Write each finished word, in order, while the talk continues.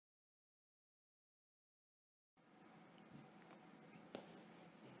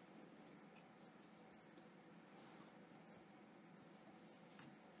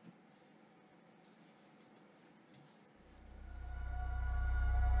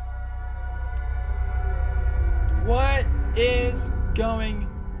What is going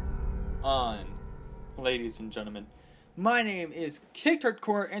on, ladies and gentlemen? My name is Kicked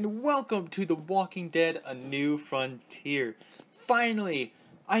Hardcore, and welcome to The Walking Dead: A New Frontier. Finally,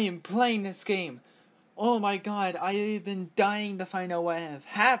 I am playing this game. Oh my god, I have been dying to find out what has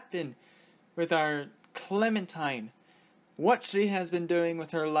happened with our Clementine. What she has been doing with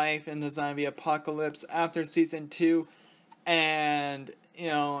her life in the zombie apocalypse after season 2. And, you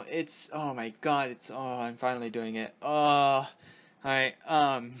know, it's, oh my god, I'm finally doing it. Alright,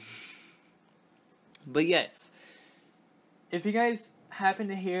 but yes, if you guys happen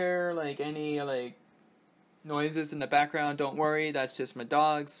to hear, any, noises in the background, don't worry, that's just my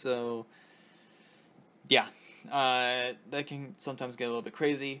dogs, so, yeah, that can sometimes get a little bit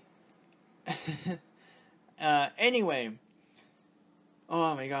crazy. Anyway,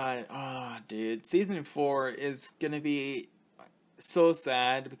 oh my god, dude, season 4 is gonna be so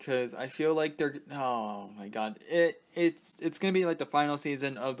sad because I feel like oh my god, it's gonna be like the final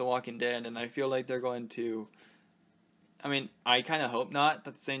season of The Walking Dead, and I feel like they're going to, I mean, I kind of hope not,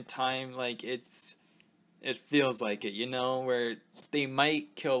 but at the same time, it feels like it, you know, where they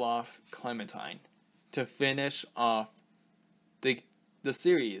might kill off Clementine to finish off the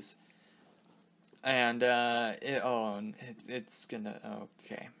series. And, it's gonna,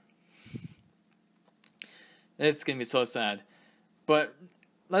 okay. It's gonna be so sad. But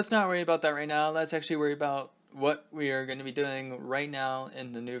let's not worry about that right now. Let's actually worry about what we are gonna be doing right now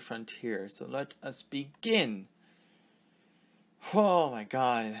in the New Frontier. So let us begin. Oh my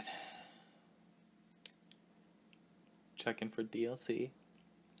god. Checking for DLC.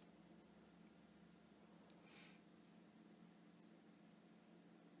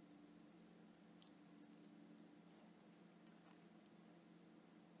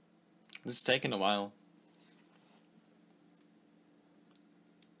 This is taking a while.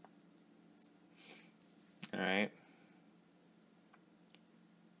 Alright.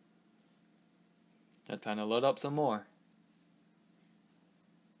 Got time to load up some more.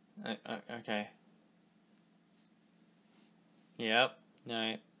 Okay. Yep.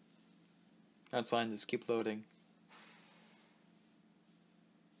 Alright. That's fine, just keep loading.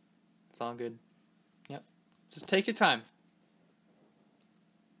 It's all good. Yep. Just take your time.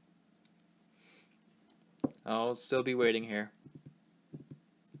 I'll still be waiting here.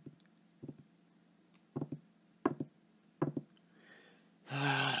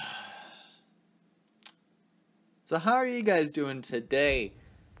 So how are you guys doing today?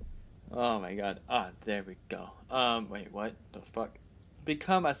 Oh my god. There we go. Wait, what the fuck?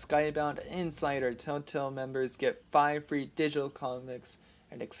 Become a Skybound Insider. Telltale members get 5 free digital comics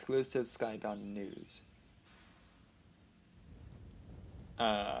and exclusive Skybound news.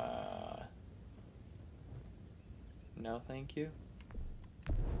 No, thank you.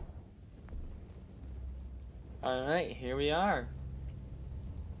 Alright, here we are.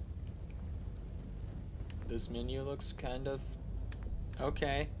 This menu looks kind of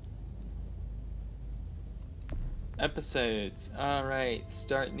okay. Episodes. Alright,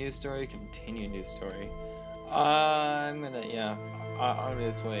 start new story, continue new story. I'm gonna,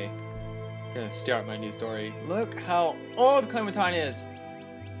 obviously, gonna start my new story. Look how old Clementine is!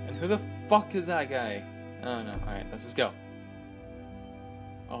 And who the fuck is that guy? Oh no, alright, let's just go.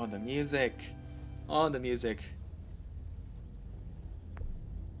 Oh, the music. Oh, the music.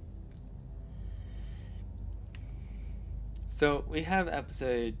 So, we have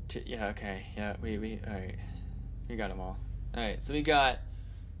episode 2. Yeah, okay. Yeah, alright. We got them all. Alright, so we got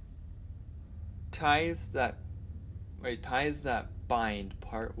Ties That Bind,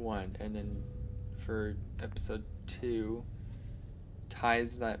 part 1. And then for episode 2,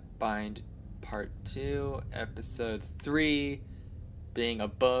 Ties That Bind, part 2, episode 3, being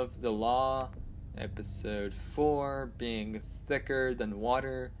above the law, episode 4, being thicker than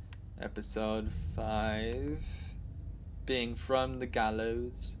water, episode 5, being from the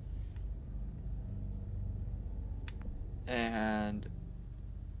gallows, and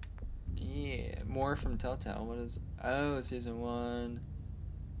yeah, more from Telltale. What is, season 1,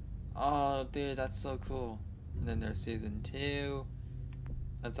 oh dude, that's so cool. And then there's season 2,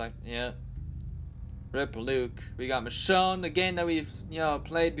 that's like, yeah. Rip Luke. We got Michonne, the game that we've,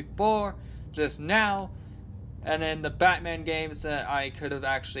 played before, just now. And then the Batman games that I could have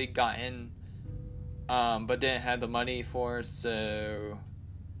actually gotten, but didn't have the money for, so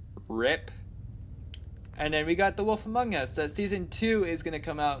rip. And then we got The Wolf Among Us. Season 2 is going to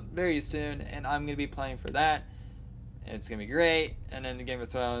come out very soon, and I'm going to be playing for that. It's going to be great. And then the Game of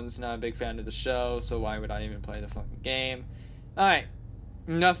Thrones, not a big fan of the show, so why would I even play the fucking game? Alright,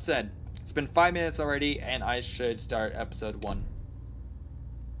 enough said. It's been 5 minutes already, and I should start episode 1.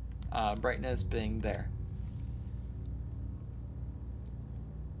 Brightness being there.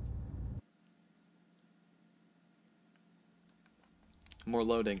 More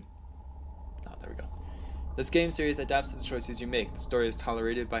loading. Oh, there we go. This game series adapts to the choices you make. The story is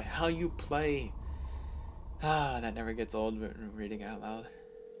tolerated by how you play. Ah, that never gets old reading out loud.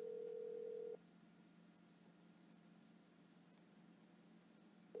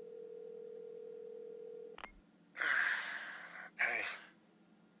 Hey.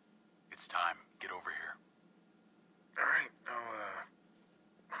 It's time. Get over here. All right,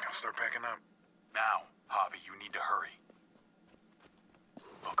 I'll start packing up. Now, Javi, you need to hurry.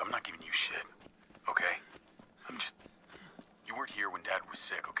 Look, I'm not giving you shit, okay? You weren't here when Dad was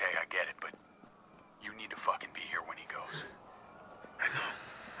sick, okay? I get it, but you need to fucking be here when he goes. I know.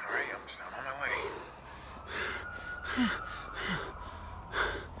 All right, I'm just on my way.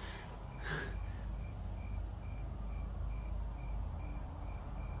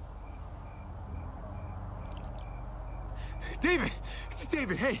 David!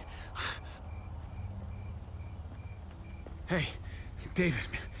 David, hey! Hey, David,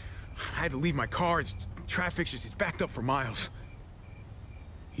 I had to leave my car. Traffic's it's backed up for miles.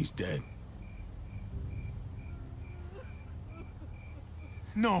 He's dead.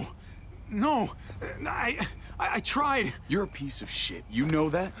 No. I tried. You're a piece of shit. You know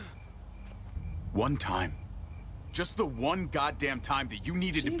that? One time. Just the one goddamn time that you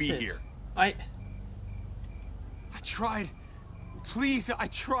needed to be here. I tried. Please, I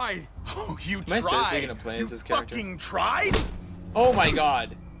tried. Oh, you Am I tried? seriously gonna play as this character? Fucking tried? Oh my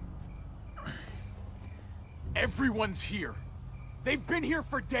god. Everyone's here. They've been here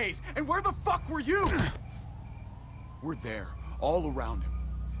for days, and where the fuck were you? We're there, all around him.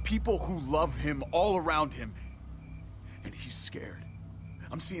 People who love him all around him. And he's scared.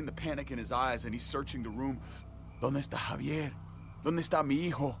 I'm seeing the panic in his eyes, and he's searching the room. ¿Dónde está Javier? ¿Dónde está mi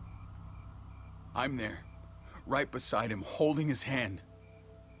hijo? I'm there, right beside him, holding his hand.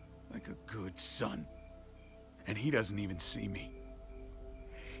 Like a good son. And he doesn't even see me.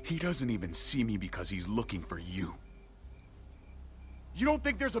 He doesn't even see me because he's looking for you. You don't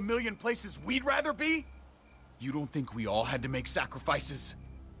think there's a million places we'd rather be? You don't think we all had to make sacrifices?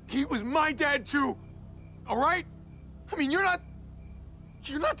 He was my dad too. All right? I mean, you're not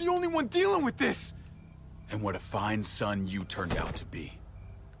the only one dealing with this. And what a fine son you turned out to be.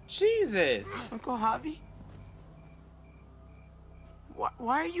 Jesus. Uncle Javi?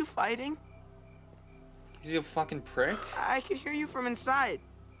 Why are you fighting? He's a fucking prick. I can hear you from inside.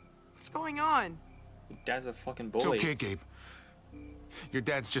 What's going on? Your dad's a fucking It's bully. okay, Gabe. Your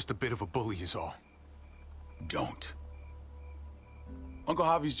dad's just a bit of a bully is all. Don't. Uncle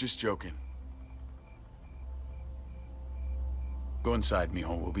Javi's just joking. Go inside,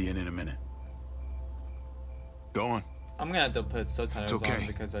 mijo. We'll be in a minute. Go on. I'm gonna have to put subtitles It's okay. on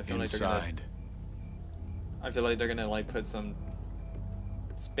because I feel Inside. like they're gonna like put some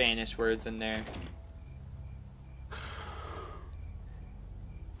Spanish words in there.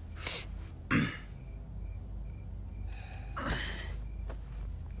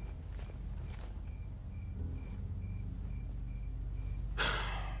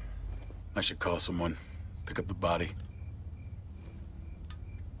 I should call someone. Pick up the body.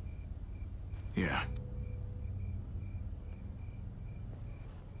 Yeah.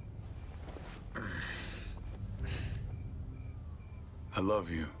 I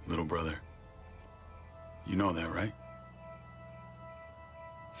love you, little brother. You know that, right?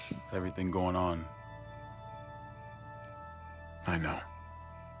 With everything going on. I know.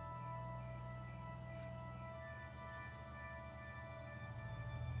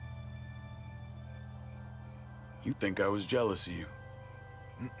 You think I was jealous of you.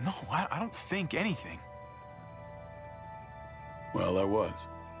 No, I don't think anything. Well, I was.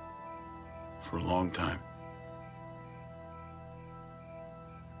 For a long time.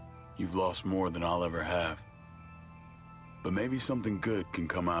 You've lost more than I'll ever have. But maybe something good can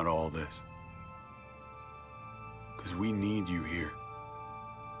come out of all this. 'Cause we need you here.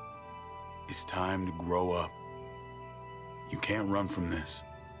 It's time to grow up. You can't run from this.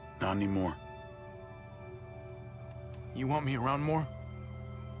 Not anymore. You want me around more?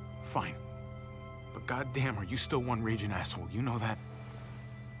 Fine. But goddamn, are you still one raging asshole? You know that?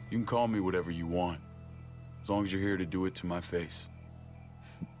 You can call me whatever you want. As long as you're here to do it to my face.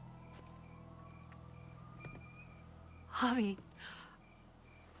 Javi,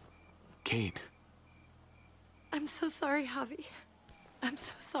 Kate. I'm so sorry, Javi. I'm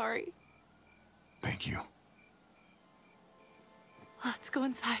so sorry. Thank you. Let's go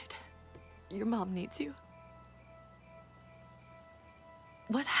inside. Your mom needs you.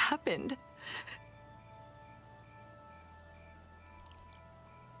 What happened?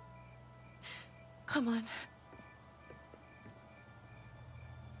 Come on.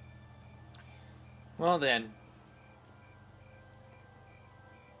 Well then.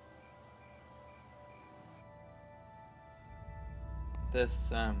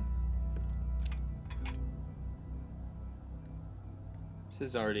 this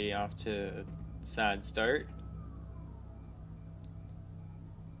is already off to a sad start.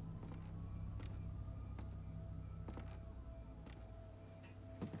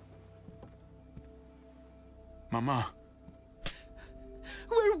 Mama.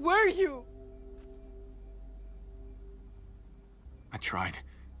 Where were you? I tried.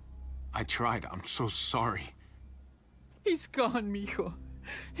 I'm so sorry. He's gone, mijo.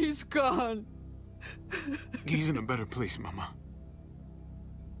 He's gone. He's in a better place, Mama.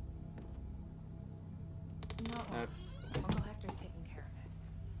 No, Uncle Hector's taking care of it.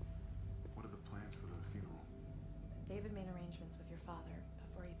 What are the plans for the funeral? David made arrangements with your father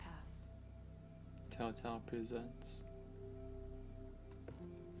before he passed. Telltale presents.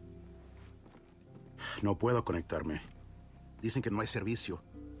 No puedo conectarme. Dicen que no hay servicio.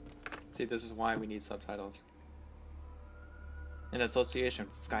 See, this is why we need subtitles. In association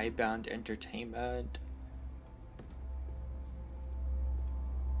with Skybound Entertainment.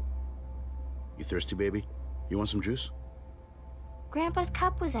 You thirsty, baby? You want some juice? Grandpa's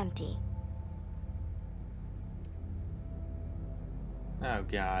cup was empty. Oh,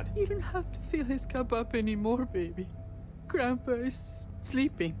 God. You don't have to fill his cup up anymore, baby. Grandpa is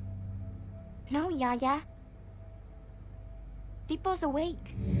sleeping. No, Yaya. Pipo's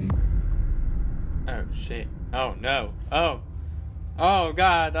awake. Oh, shit. Oh, no. Oh. Oh,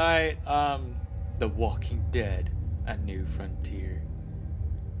 God. The Walking Dead. A New Frontier.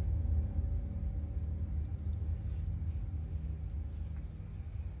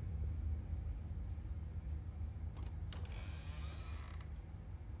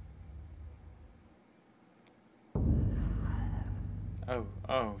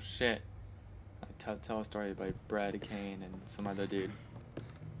 Oh, shit. Tell a story by Brad Kane and some other dude.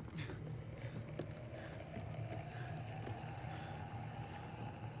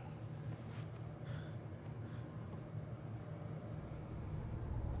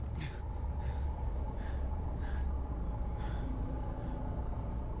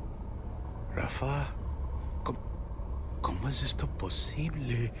 Rafa, ¿cómo es esto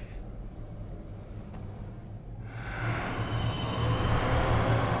posible?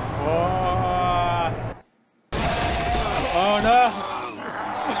 Oh no!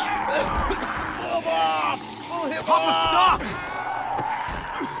 Papa, stop!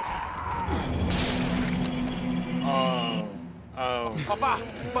 Oh.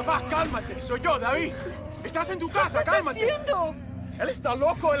 Papá, cálmate. Soy yo, David. Estás en tu casa, cálmate. ¿Qué estás haciendo? Él está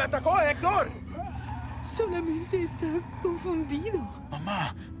loco, él atacó a Héctor. Solamente está confundido.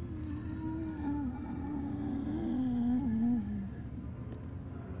 Mamá.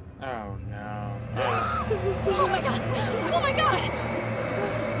 Oh no. Oh my god! Oh my god!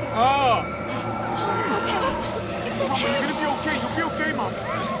 Oh! It's okay. It's Mama, you're okay. gonna be okay. You'll be okay, Mom.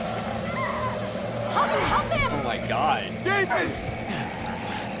 Help him! Oh my God. David!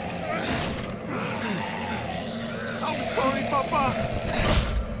 I'm sorry, Papa.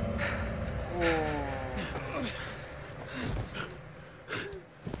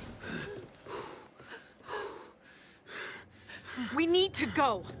 We need to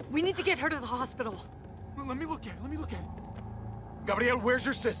go. We need to get her to the hospital. Let me look at it. Gabriel, where's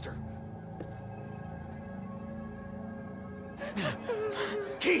your sister?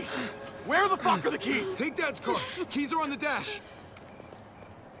 Keys! Where the fuck are the keys? Take Dad's car. Keys are on the dash.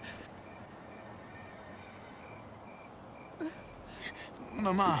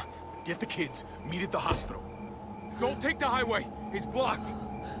 Mama. Get the kids. Meet at the hospital. Don't take the highway. It's blocked.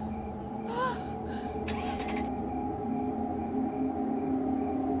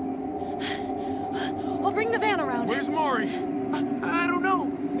 I'll bring the van around. Where's Mari? I don't know.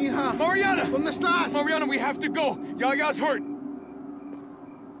 Mija. Mariana! ¿Dónde estás? Mariana, we have to go. Yaya's hurt.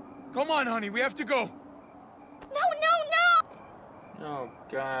 Come on, honey. We have to go. No! Oh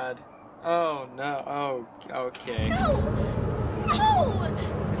God. Oh no. Oh. Okay. No! No!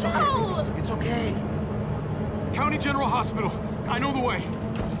 No! It's okay. County General Hospital. I know the way.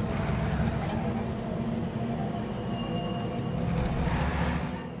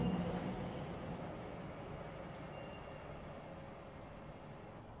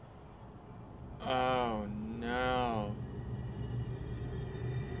 Oh no.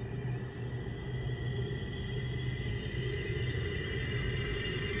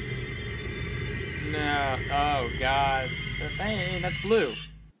 No. Oh God. The thing that's blue.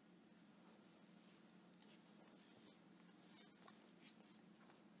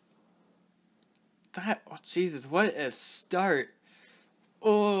 That. Oh Jesus! What a start.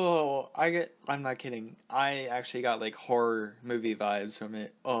 Oh, I'm not kidding. I actually got like horror movie vibes from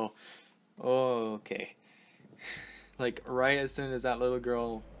it. Oh. Oh, okay. Like, right as soon as that little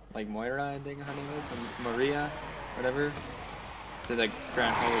girl, like Moira, I think her name is, or Maria, whatever, said that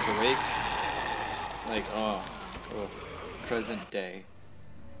Grandpa was awake. Like, oh, present day.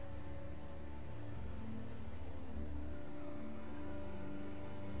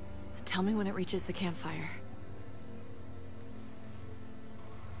 Tell me when it reaches the campfire.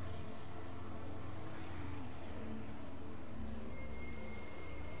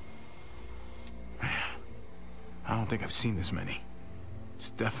 I don't think I've seen this many.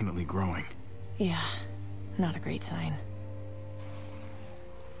 It's definitely growing. Yeah, not a great sign.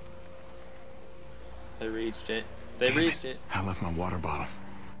 They reached it. They reached it. I left my water bottle.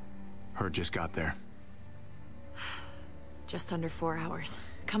 Herd just got there. Just under 4 hours.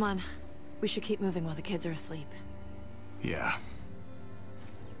 Come on. We should keep moving while the kids are asleep. Yeah.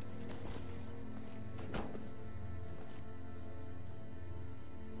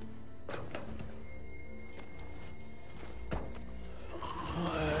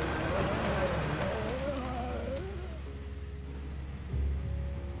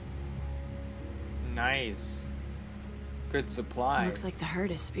 Nice. Good supply. Looks like the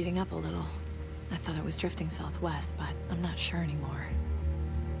herd is speeding up a little. I thought it was drifting southwest, but I'm not sure anymore.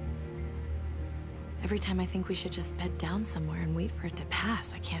 Every time I think we should just bed down somewhere and wait for it to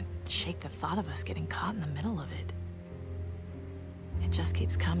pass, I can't shake the thought of us getting caught in the middle of it. It just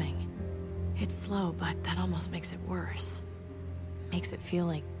keeps coming. It's slow, but that almost makes it worse. Makes it feel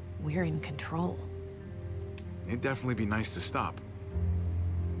like we're in control. It'd definitely be nice to stop.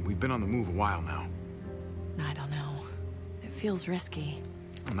 We've been on the move a while now. I don't know. It feels risky.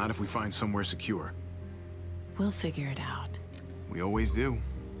 Not if we find somewhere secure. We'll figure it out. We always do.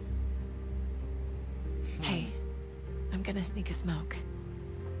 Hey, I'm gonna sneak a smoke.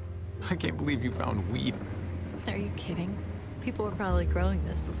 I can't believe you found weed. Are you kidding? People were probably growing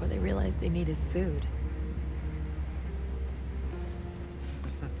this before they realized they needed food.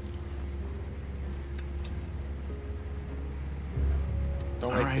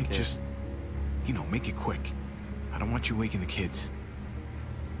 Don't All wake right, the kids. just, you know, make it quick. I don't want you waking the kids.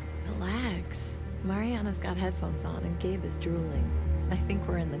 Relax. Mariana's got headphones on and Gabe is drooling. I think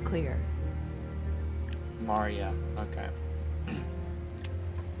we're in the clear. Maria. Okay.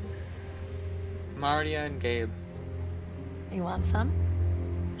 Maria and Gabe. You want some?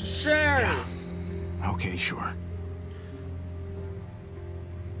 Sure. Yeah. Okay, sure.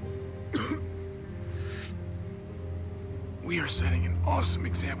 We are setting an awesome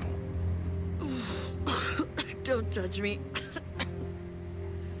example. Don't judge me.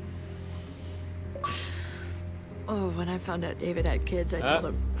 Oh, when I found out David had kids, I told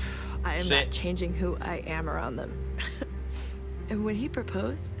him, I am not changing who I am around them. And when he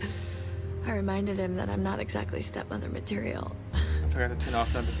proposed, I reminded him that I'm not exactly stepmother material. I forgot to turn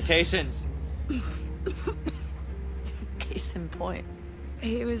off notifications. Case in point.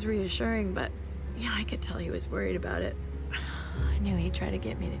 He was reassuring, but, you know, I could tell he was worried about it. I knew he'd try to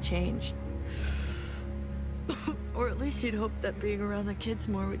get me to change. Or at least he'd hope that being around the kids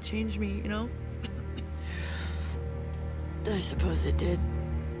more would change me, you know? I suppose it did.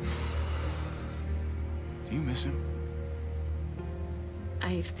 Do you miss him?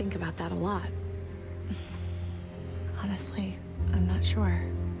 I think about that a lot. Honestly, I'm not sure.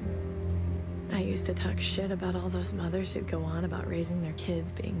 I used to talk shit about all those mothers who'd go on about raising their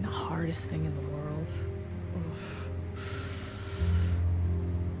kids being the hardest thing in the world. Oof.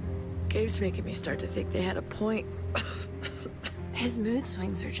 Gabe's making me start to think they had a point. His mood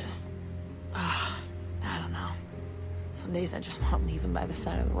swings are just... I don't know. Some days I just want to leave him by the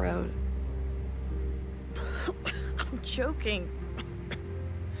side of the road. I'm joking.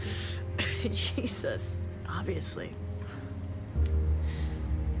 Jesus, obviously.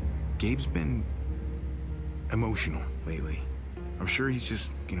 Gabe's been emotional lately. I'm sure he's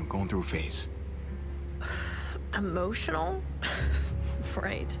just, you know, going through a phase. Emotional?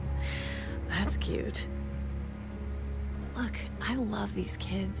 Right. That's cute. Look, I love these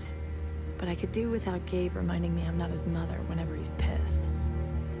kids, but I could do without Gabe reminding me I'm not his mother whenever he's pissed.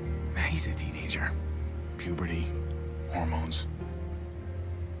 He's a teenager. Puberty, hormones.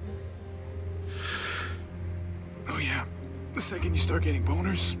 Oh yeah, the second you start getting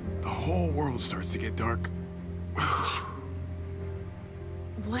boners, the whole world starts to get dark.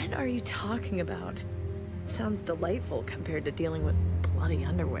 What are you talking about? Sounds delightful compared to dealing with bloody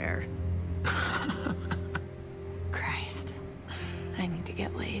underwear. Christ, I need to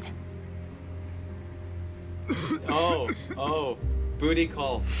get laid. Oh, booty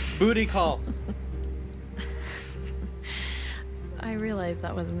call. Booty call. I realized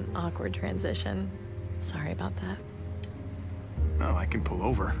that was an awkward transition. Sorry about that. No, I can pull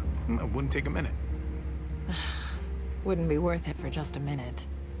over. It wouldn't take a minute. Wouldn't be worth it for just a minute.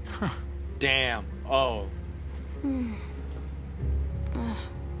 Damn. Oh.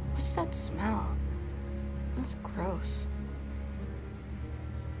 What's that smell? That's gross.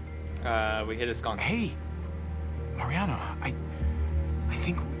 We hit a skunk. Hey, Mariana, I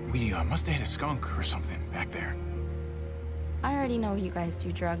think we must have hit a skunk or something back there. I already know you guys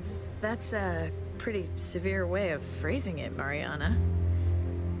do drugs. That's a pretty severe way of phrasing it, Mariana.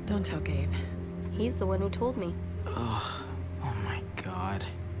 Don't tell Gabe. He's the one who told me. Ugh. Oh my god.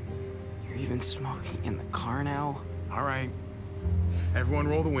 You're even smoking in the car now? All right. Everyone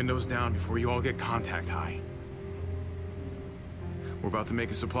roll the windows down before you all get contact high. We're about to make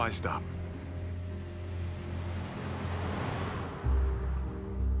a supply stop.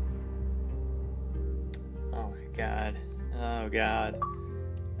 Oh my god. Oh god.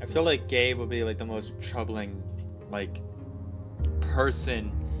 I feel like Gabe would be like the most troubling, like,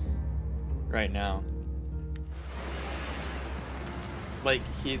 person right now. Like,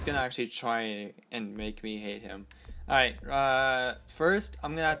 he's gonna actually try and make me hate him. Alright, first,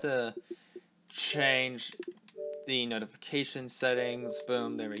 I'm gonna have to change the notification settings.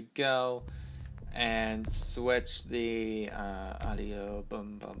 Boom, there we go. And switch the audio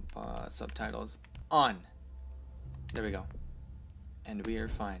subtitles on. There we go. And we are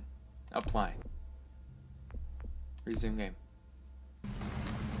fine. Apply. Resume game.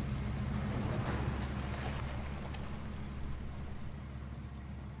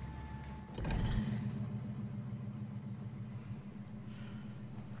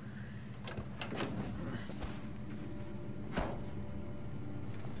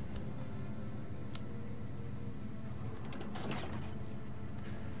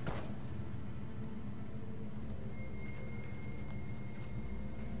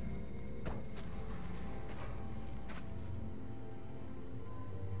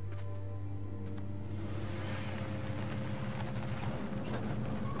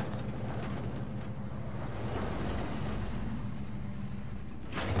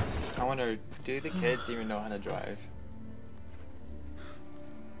 I wonder, do the kids even know how to drive?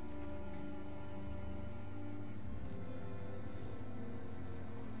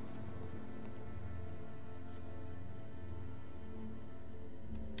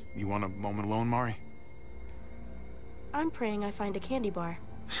 You want a moment alone, Mari? I'm praying I find a candy bar.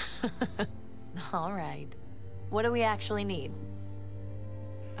 All right. What do we actually need?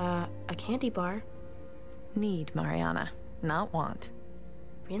 A candy bar. Need, Mariana, not want.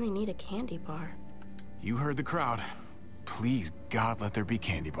 Really need a candy bar. You heard the crowd. Please, God, let there be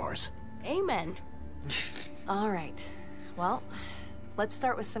candy bars. Amen. All right. Well, let's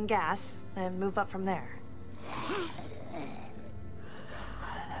start with some gas and move up from there.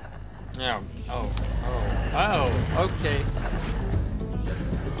 Yeah. Oh, okay.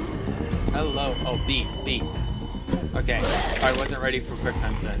 Hello. Oh, beat. Okay. I wasn't ready for quick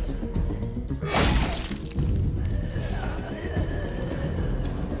time events.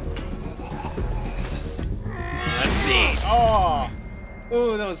 Let's see.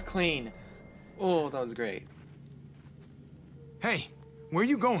 Oh, that was clean. Oh, that was great. Hey, where are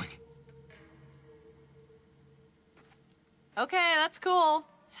you going? Okay, that's cool.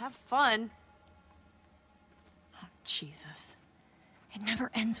 Have fun. Oh, Jesus. It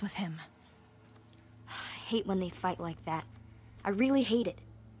never ends with him. I hate when they fight like that. I really hate it.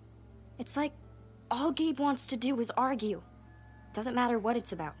 It's like all Gabe wants to do is argue. Doesn't matter what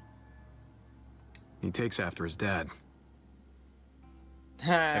it's about. He takes after his dad.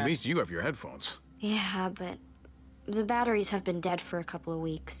 At least you have your headphones. Yeah, but the batteries have been dead for a couple of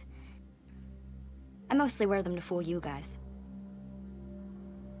weeks. I mostly wear them to fool you guys.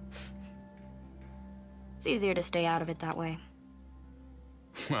 It's easier to stay out of it that way.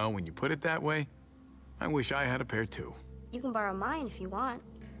 Well, when you put it that way, I wish I had a pair too. You can borrow mine if you want.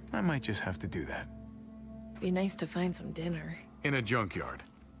 I might just have to do that. Be nice to find some dinner. In a junkyard.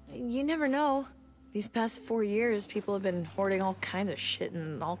 You never know. These past 4 years, people have been hoarding all kinds of shit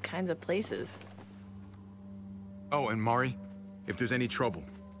in all kinds of places. Oh, and Mari, if there's any trouble,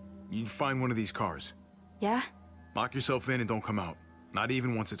 you find one of these cars. Yeah? Lock yourself in and don't come out. Not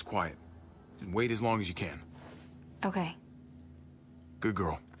even once it's quiet. And wait as long as you can. Okay. Good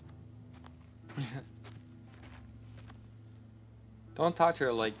girl. Don't talk to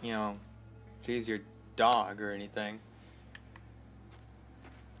her like, you know, she's your dog or anything.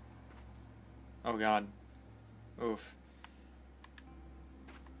 Oh god. Oof.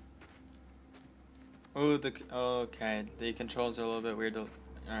 Oh, okay. The controls are a little bit weird.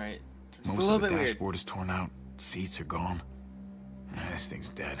 Alright. Just Most a little of the bit weird. dashboard is torn out. Seats are gone. This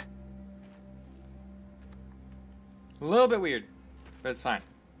thing's dead. A little bit weird, but it's fine.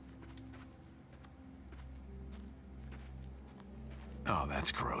 Oh,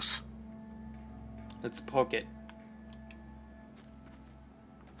 that's gross. Let's poke it.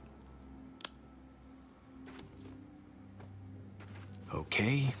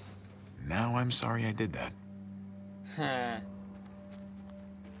 Okay. Now I'm sorry I did that. Huh.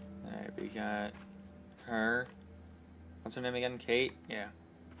 Alright, we got her. What's her name again? Kate? Yeah.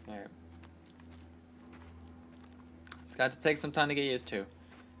 Alright. It's got to take some time to get used to.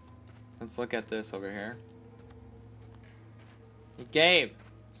 Let's look at this over here. Hey, Gabe!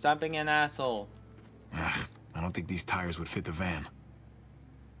 Stop being an asshole. Ugh, I don't think these tires would fit the van.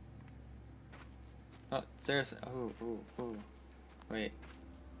 Oh, seriously. Oh. Wait.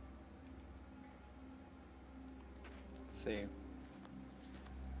 Let's see.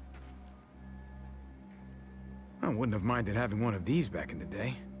 I wouldn't have minded having one of these back in the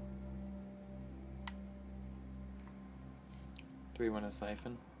day. Do we want a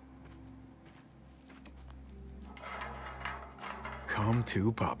siphon? Come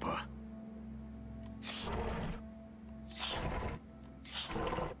to Papa.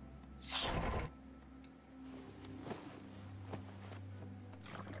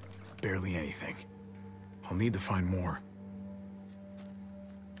 Barely anything. I'll need to find more.